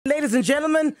ladies and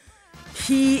gentlemen,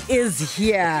 he is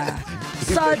here.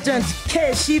 Sergeant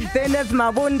Keshi Benneth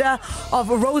Mabunda of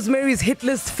Rosemary's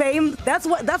Hitlist fame. That's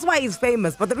why he's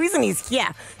famous. But the reason he's here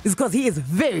is because he is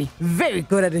very, very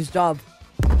good at his job.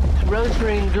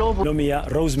 Rosemary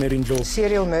Ndlovu. Rosemary Ndlovu.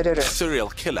 Serial murderer. Serial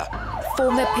killer.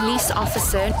 Former police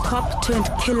officer, cop turned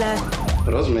killer.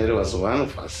 Rosemary was one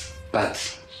of us, but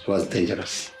she was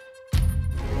dangerous.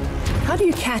 How do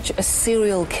you catch a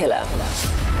serial killer?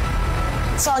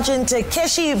 Sergeant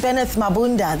Keshi Benneth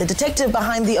Mabunda, the detective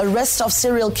behind the arrest of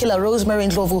serial killer Rosemary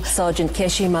Ndlovu. Sergeant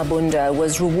Keshi Mabunda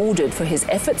was rewarded for his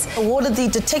efforts. Awarded the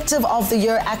Detective of the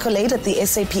Year accolade at the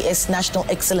SAPS National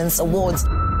Excellence Awards.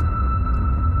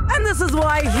 And this is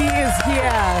why he is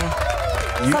here.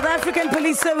 South African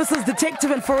Police Services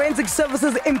Detective and Forensic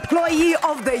Services Employee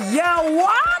of the Year.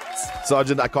 What?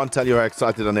 Sergeant, I can't tell you how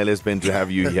excited Anele has been to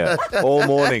have you here. All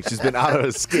morning, she's been out of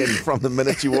her skin from the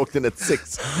minute she walked in at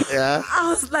 6. Yeah. I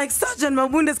was like, Sergeant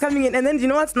Mabunda's coming in. And then, you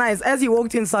know what's nice? As he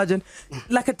walked in, Sergeant,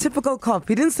 like a typical cop,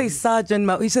 he didn't say Sergeant,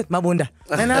 he said Mabunda.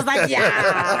 And I was like,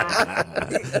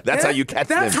 yeah. That's how you catch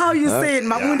them. That's how you say it,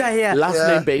 Mabunda here. Last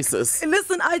name basis.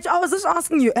 Listen, I was just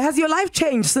asking you, has your life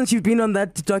changed since you've been on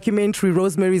that documentary,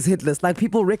 Rosemary's Hitlist? Like,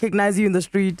 people recognize you in the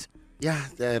street? Yeah,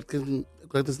 they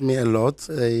recognize me a lot.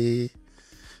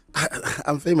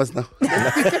 I'm famous now.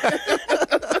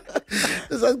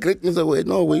 This is great news.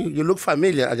 No, you look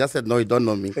familiar. I just said, no, you don't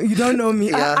know me. You don't know me.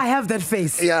 Yeah. I have that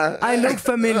face. Yeah. I look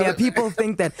familiar. People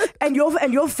think that. And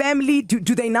your family,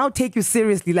 do they now take you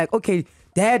seriously? Like, okay,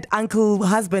 dad, uncle,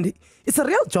 husband, it's a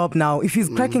real job now if he's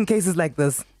cracking cases like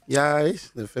this. Yeah,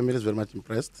 the family is very much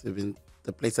impressed. Even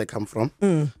the place I come from.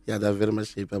 Yeah, they're very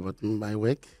much happy about my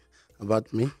work,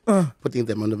 about me, putting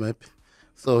them on the map.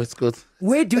 So it's good.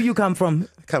 Where do you come from?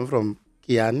 I come from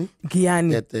Kiani.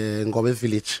 Kiani. At Ngobe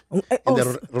village, in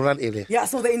the rural area. Yeah,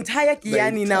 so the entire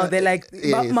Kiani now, they're like,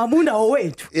 Mabunda, oh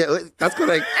wait. Yeah, that's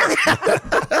correct.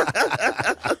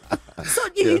 So,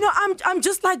 you know, I'm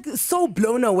just like so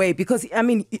blown away because, I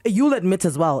mean, you'll admit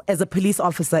as well, as a police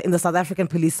officer in the South African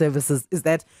Police Services, is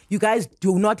that you guys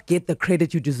do not get the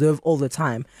credit you deserve all the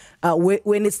time.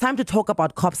 When it's time to talk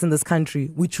about cops in this country,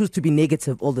 we choose to be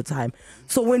negative all the time.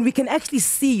 So when we can actually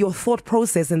see your thought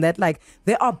process in that, like,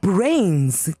 there are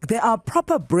brains, there are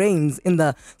proper brains in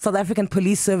the South African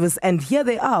Police Service, and here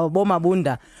they are,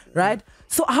 Mabunda, right?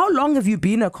 So how long have you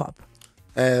been a cop?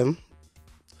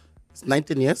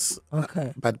 19 years.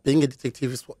 Okay. But being a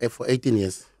detective is for 18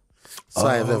 years. So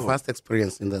I have a vast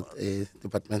experience in that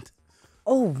department.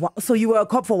 Oh, wow. So you were a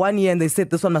cop for 1 year and they said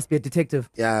this one must be a detective?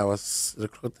 Yeah, I was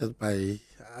recruited by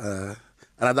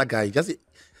another guy. Just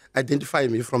identify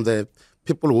me from the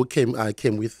people who I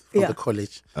came with from the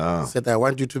college. He said, I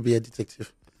want you to be a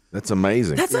detective. That's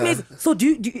amazing. That's amazing. So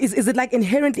is it like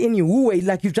inherent in you?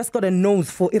 Like you've just got a nose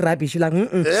for rubbish? You're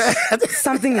like,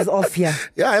 something is off here.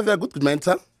 Yeah, I have a good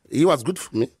mentor. He was good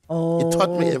for me. He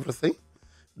taught me everything.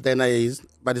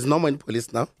 But he's no more in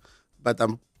police now. But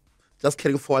I'm just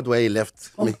carrying forward where he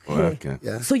left me. Okay.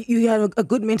 Yeah. So you had a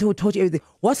good mentor who taught you everything.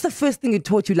 What's the first thing he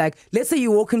taught you? Like, let's say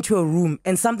you walk into a room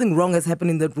and something wrong has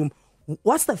happened in that room.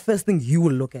 What's the first thing you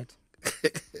will look at?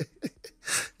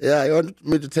 Yeah, you want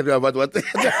me to tell you about what? No,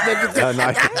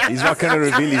 he's not going to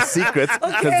reveal his secrets.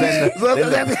 Okay.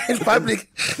 Then in public.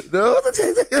 No.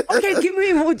 Okay, give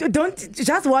me, don't,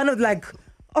 just one of like,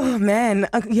 oh man,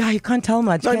 yeah, you can't tell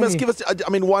much. No, you must give us,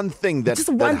 one thing that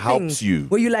helps you.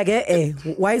 Where you're like,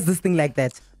 why is this thing like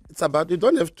that? It's about, you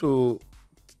don't have to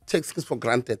take things for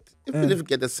granted. Even if you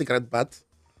get a cigarette butt,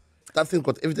 that thing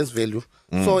got evidence value.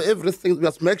 So everything, we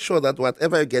must make sure that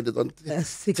whatever you get, you don't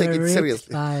take it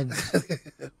seriously.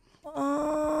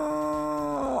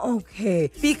 Oh, okay.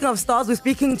 Speaking of stars, we're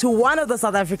speaking to one of the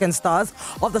South African stars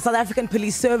of the South African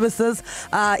Police Services.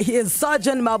 He is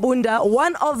Sergeant Mabunda,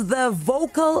 one of the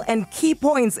vocal and key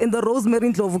points in the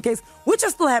Rosemary Ndlovu case, which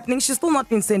is still happening. She's still not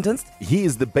been sentenced. He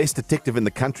is the best detective in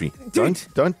the country.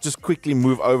 Don't just quickly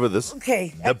move over this.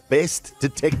 Okay. The best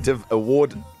detective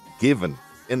award given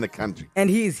in the country. And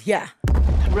he's here.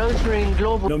 Rosemary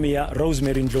Ndlovu.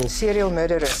 Rosemary Ndlovu. Serial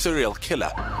murderer. Serial killer.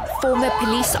 Former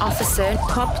police officer,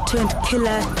 cop turned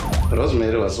killer.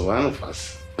 Rosemary was one of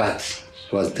us, but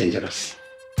she was dangerous.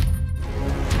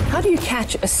 How do you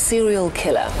catch a serial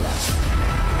killer?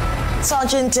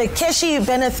 Sergeant Keshi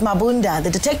Benneth Mabunda,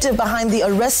 the detective behind the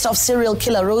arrest of serial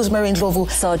killer Rosemary Ndlovu.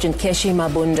 Sergeant Keshi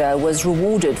Mabunda was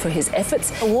rewarded for his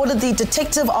efforts. Awarded the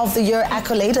Detective of the Year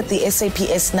accolade at the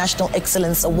SAPS National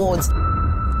Excellence Awards.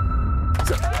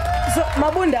 So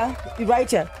Mabunda, right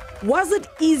here, was it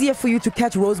easier for you to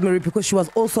catch Rosemary because she was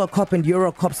also a cop and you're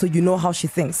a cop, so you know how she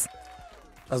thinks?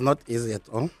 It was not easy at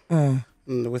all.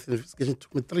 With investigation, it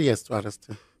took me 3 years to arrest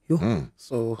her.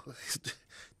 So it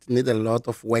need a lot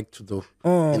of work to do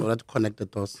in order to connect the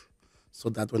dots, so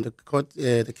that when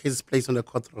the case is placed on the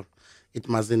court roll, it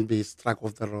mustn't be struck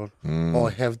off the roll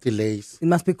or have delays. It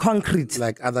must be concrete.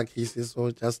 Like other cases,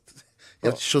 or just you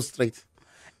have to shoot straight.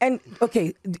 And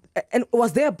okay, and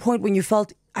was there a point when you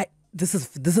felt this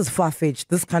is far-fetched,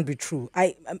 this can't be true,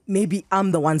 maybe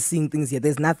I'm the one seeing things here,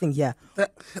 there's nothing here?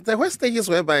 There were stages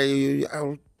whereby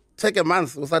I'll take a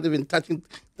month without even touching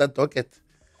that docket.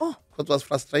 It was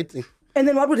frustrating. And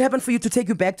then what would happen for you to take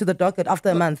you back to the docket after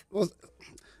a month? We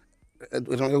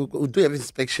do have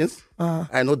inspections.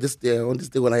 I know this day, on this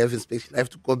day when I have inspection, I have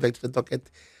to go back to the docket.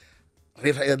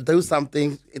 If I do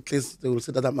something, at least they will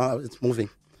see that it's moving.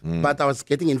 But I was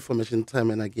getting information time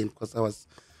and again, because I was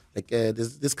like,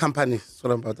 this company,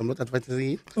 sorry about, I'm not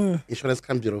advertising it, Insurance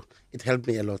Crime Bureau, it helped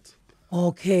me a lot.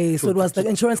 Okay, so it was the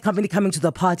insurance company coming to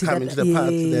the party. Coming to the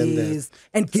party,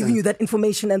 and giving you that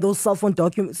information and those cell phone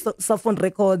documents, cell phone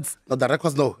records. No, the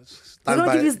records, no. They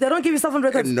don't give you cell phone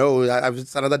records? No,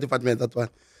 it's another department, that one.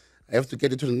 I have to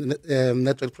get it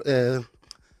to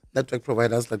network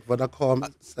providers like Vodacom,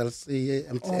 Cell C,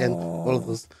 MTN, all of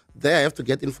those. There I have to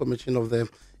get information of the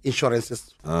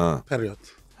insurances period.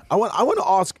 I want to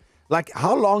ask, like,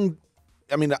 how long,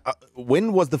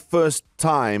 when was the first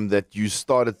time that you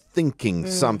started thinking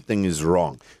something is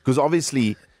wrong? Because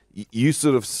obviously you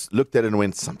sort of looked at it and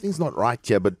went, something's not right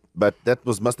here, but that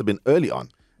must have been early on.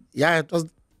 Yeah, it was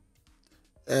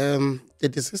the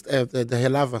deceased, the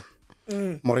Helava,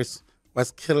 Morris,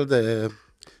 was killed the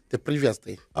previous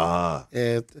day. On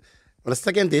the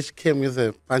second day, she came with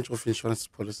a bunch of insurance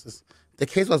policies. The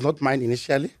case was not mine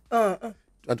initially.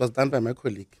 It was done by my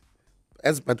colleague.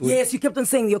 Yes, you kept on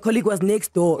saying your colleague was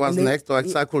next door. Next door,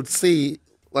 so I could see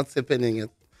what's happening.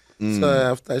 So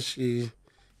after she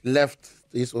left,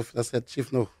 this officer said,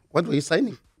 "Chief, no, what were you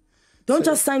signing? Don't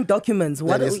just sign documents.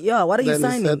 What are you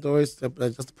signing?" Then he said, "Oh, it's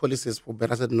just policies for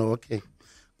better." I said, "No, okay.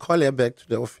 Call her back to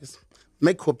the office.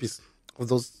 Make copies of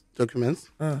those documents.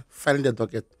 File in the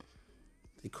docket."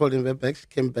 He called him back. She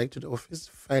came back to the office,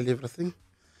 filed everything.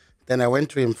 Then I went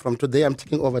to him. From today, I'm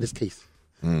taking over this case.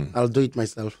 I'll do it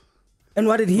myself. And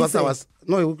what did he say? I was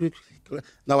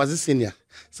a senior,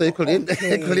 so he couldn't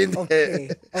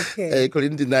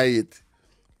deny it.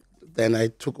 Then I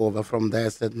took over from there. I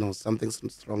said, no, something's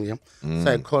wrong here.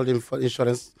 So I called him for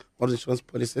insurance, all the insurance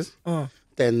policies.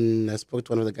 Then I spoke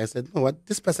to one of the guys. Said, no, what?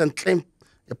 This person claimed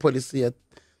a policy at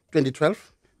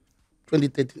 2012,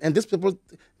 2013, and these people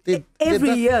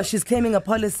every year she's claiming a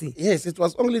policy. Yes, it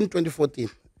was only in 2014.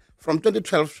 From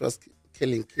 2012, she was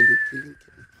killing.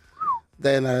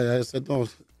 Then I said, no,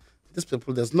 these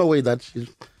people, there's no way that she...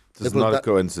 It's not a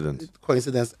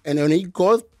coincidence. And when you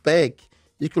go back,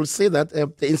 you could say that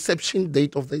the inception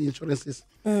date of the insurance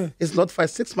is not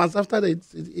 6 months after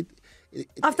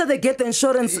after they get the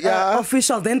insurance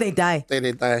official, then they die. Then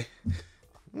they die.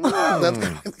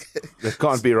 That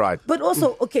can't be right. But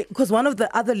also, okay, because one of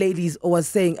the other ladies was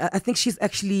saying, I think she's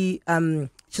actually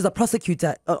she's a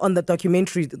prosecutor on the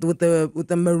documentary with the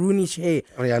maroonish hair.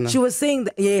 Rihanna. She was saying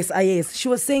that, yes, she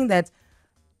was saying that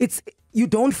you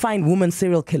don't find women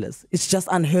serial killers. It's just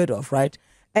unheard of, right?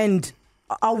 And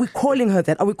are we calling her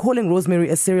that? Are we calling Rosemary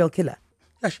a serial killer?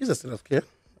 Yeah, she's a serial killer.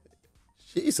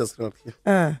 She is a serial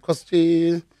killer. Because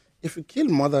if you kill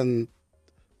more than...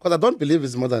 Because I don't believe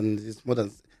it's more than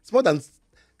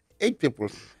 8 people.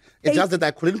 It's just that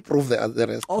I couldn't prove the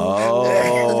rest.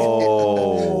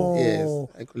 Yes,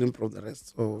 I couldn't prove the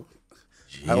rest. So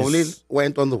I only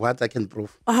went on what I can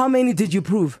prove. How many did you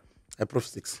prove? I proved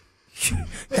 6.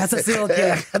 That's a serial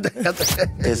killer.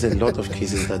 There's a lot of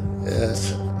cases that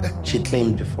she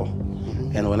claimed before.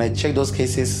 And when I check those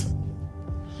cases,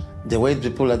 the way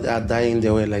people are dying, they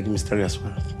were like mysterious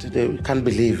ones. They can't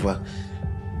believe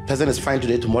person is fine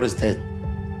today, tomorrow is dead.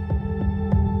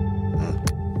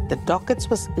 The dockets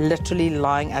was literally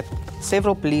lying at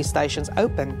several police stations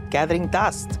open, gathering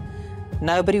dust.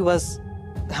 Nobody was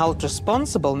held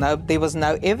responsible. There was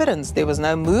no evidence. There was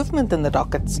no movement in the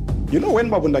dockets. You know, when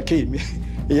Mabunda came,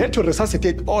 he had to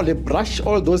resuscitate brush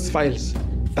all those files,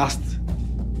 dust,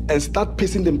 and start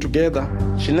piecing them together.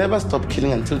 She never stopped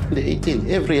killing until 2018.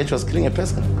 Every year she was killing a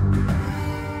person.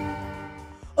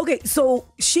 Okay, so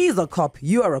she's a cop.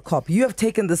 You are a cop. You have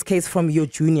taken this case from your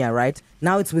junior, right?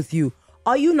 Now it's with you.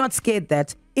 Are you not scared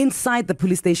that inside the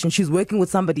police station she's working with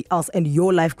somebody else and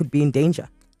your life could be in danger?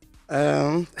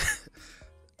 There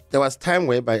was time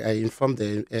whereby I informed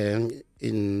the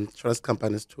insurance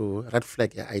companies to red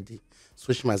flag her ID,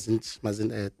 so she mustn't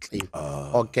claim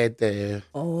or get the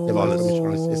amount of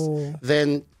insurances.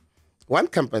 Then one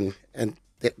company, and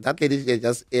that lady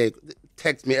just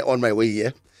texted me on my way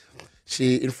here.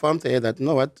 she informed her that, you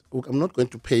know what, look, I'm not going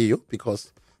to pay you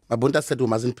because Mabunda said we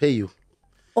mustn't pay you.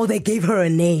 Oh, they gave her a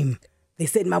name. They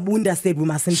said Mabunda said we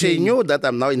mustn't pay you. She knew that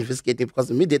I'm now investigating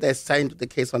because immediately I signed the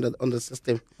case on the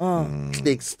system.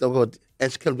 Clicks the code,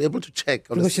 and she can be able to check.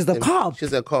 On because she's a cop.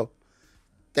 She's a cop.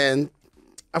 Then,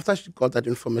 after she got that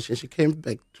information, she came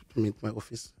back to me at my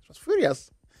office. She was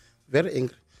furious, very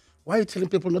angry. Why are you telling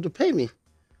people not to pay me?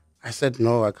 I said,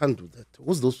 no, I can't do that.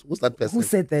 Who's that person? Who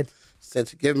said that?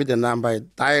 She gave me the number. I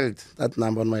dialed that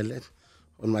number on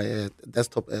my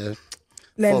desktop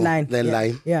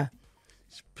landline. Yeah.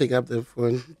 She picked up the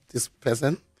phone. This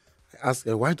person, I asked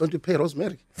her, why don't you pay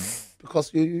Rosemary?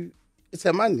 Because it's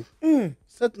her money. She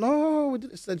said, no.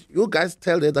 She said, you guys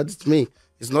tell her that it's me.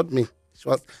 It's not me.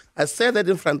 I said that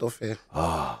in front of her.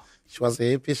 She was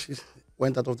happy. She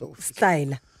went out of the office.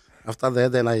 Style. After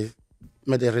that, then I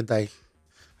made her die.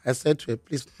 I said to her,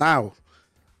 please now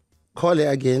call her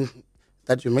again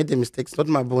that you made a mistake. It's not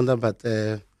Mabunda, but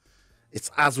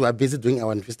it's us who are busy doing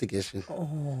our investigation.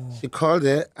 She called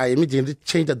her. I immediately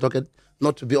changed the docket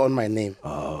not to be on my name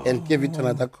and gave it to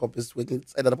another cop who's working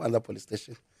at another police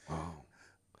station.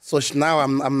 So now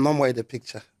I'm no more in the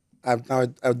picture. I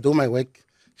do my work.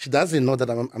 She doesn't know that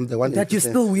I'm the one. That you're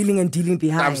still wheeling and dealing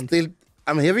behind.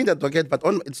 I'm having the docket, but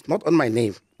it's not on my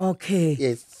name. Okay.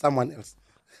 Yes, someone else.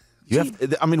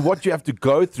 What you have to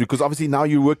go through, because obviously now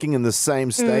you're working in the same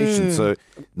station. So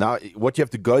now what you have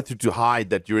to go through to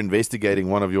hide that you're investigating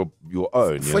one of your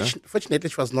own. Fortunately,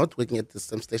 she was not working at the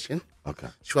same station. Okay.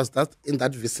 She was not in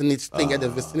that vicinity, staying at the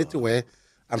vicinity where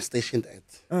I'm stationed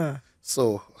at.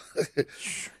 So.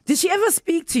 Did she ever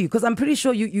speak to you? Because I'm pretty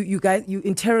sure you guys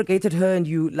interrogated her and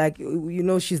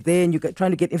she's there and you're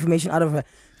trying to get information out of her.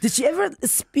 Did she ever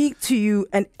speak to you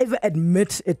and ever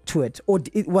admit to it? Or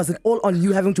was it all on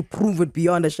you having to prove it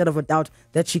beyond a shadow of a doubt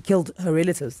that she killed her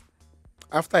relatives?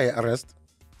 After I arrest,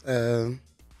 I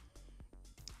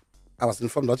was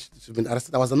informed that she'd been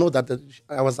arrested. I was aware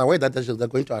that they're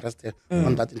going to arrest her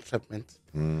on that entrapment.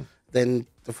 Then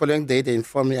the following day, they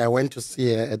informed me. I went to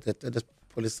see her at the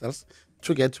police cells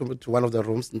to get to one of the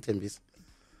rooms in Tembis.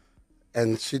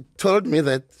 And she told me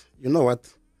that, you know what,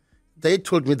 they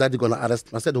told me that they're going to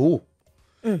arrest me. I said, who?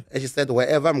 And she said,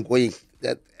 wherever I'm going.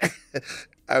 That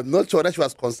I'm not sure that she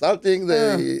was consulting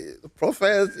the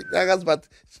prophets, but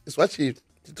it's what she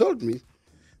told me.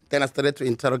 Then I started to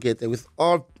interrogate her with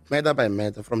all murder by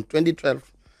murder from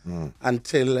 2012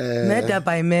 until... murder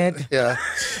by murder. Yeah.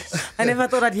 I never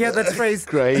thought I'd hear that phrase.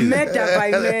 Crazy. Murder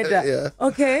by murder. Yeah.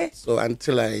 Okay. So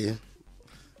until I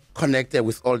connected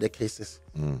with all the cases.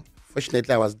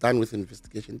 Fortunately, I was done with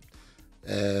investigation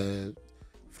in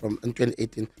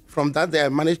 2018. From that day, I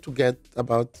managed to get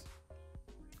about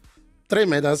 3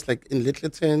 murders, like in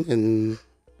Littleton, in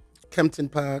Kempton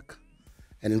Park,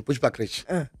 and in Bushbuck Ridge.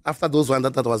 After those ones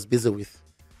that I was busy with.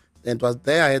 And it was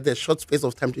there I had a short space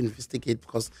of time to investigate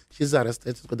because she's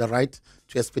arrested. She's got the right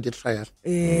to a speedy trial.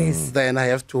 Yes. Then I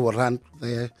have to run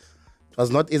there. It was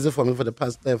not easy for me for the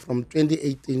past, from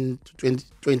 2018 to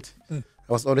 2020. I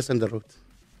was always on the road.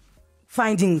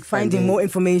 Finding more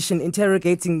information,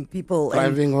 interrogating people.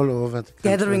 Driving all over the country.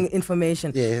 Gathering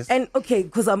information. Yes. And okay,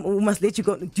 because we must let you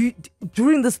go.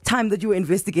 During this time that you were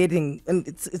investigating, and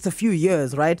it's a few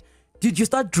years, right? Did you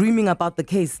start dreaming about the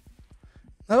case?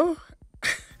 No.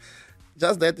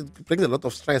 Just that it brings a lot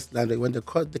of stress. And when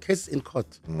the case is in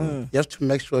court, you have to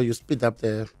make sure you speed up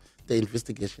the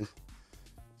investigation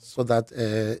so that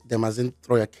they mustn't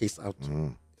throw your case out.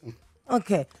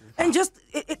 Okay. And just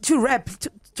to wrap,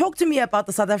 talk to me about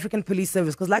the South African Police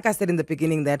Service, because like I said in the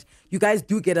beginning that you guys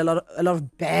do get a lot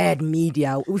of bad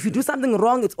media. If you do something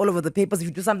wrong, it's all over the papers. If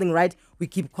you do something right, we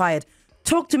keep quiet.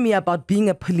 Talk to me about being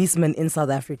a policeman in South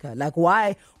Africa. Like,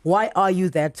 why are you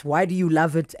that? Why do you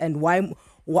love it? And why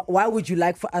would you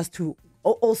like for us to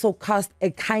also cast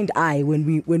a kind eye when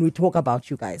we talk about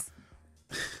you guys?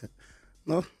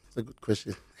 No, it's a good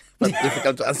question. But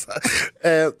difficult to answer.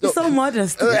 You're so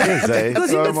modest.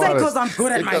 Because you can say, because I'm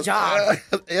good at my job.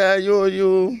 Yeah,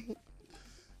 you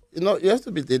have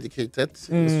to be dedicated. It's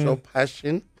your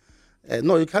passion.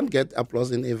 No, you can't get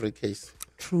applause in every case.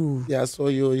 True. Yeah, so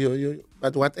you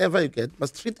but whatever you get,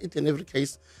 must treat it in every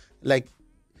case like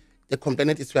the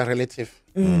complainant is your relative.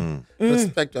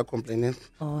 Respect your complainant.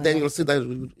 Then you'll see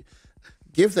that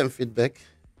give them feedback,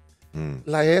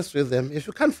 liaise with them. If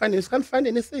you can't find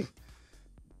anything.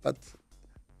 But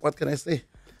what can I say?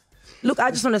 Look,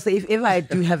 I just want to say, if ever I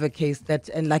do have a case that,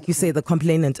 and like you say, the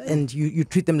complainant, and you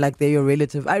treat them like they're your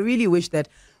relative, I really wish that,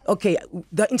 okay,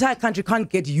 the entire country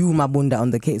can't get you, Mabunda, on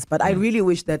the case, but I really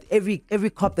wish that every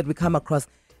cop that we come across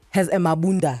has a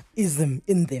Mabunda-ism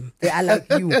in them. They are like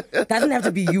you. Doesn't have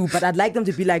to be you, but I'd like them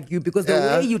to be like you because the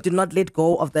way you did not let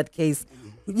go of that case,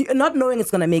 not knowing it's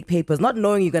going to make papers, not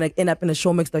knowing you're going to end up in a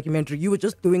Showmax documentary, you were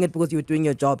just doing it because you were doing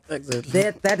your job.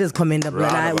 Exactly. That is commendable.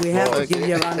 We have to give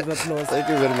you a round of applause. Thank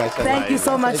you very much. Thank you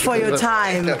so much for your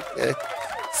time.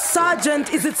 Sergeant,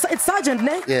 it's Sergeant,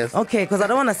 ne? Yes. Okay, because I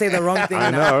don't want to say the wrong thing.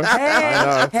 I know.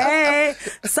 Hey,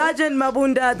 Sergeant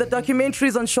Mabunda, the documentary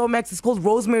is on Showmax. It's called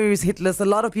Rosemary's Hitlist. A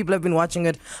lot of people have been watching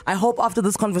it. I hope after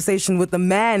this conversation with the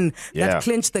man that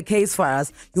clinched the case for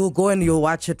us, you'll go and you'll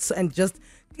watch it. And just,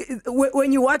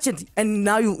 when you watch it and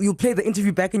now you play the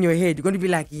interview back in your head, you're going to be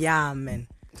like, yeah, man.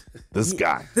 This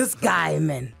guy,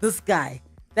 man. This guy.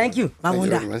 Thank you,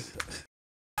 Mabunda.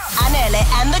 Anele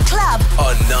and the club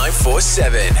on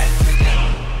 947.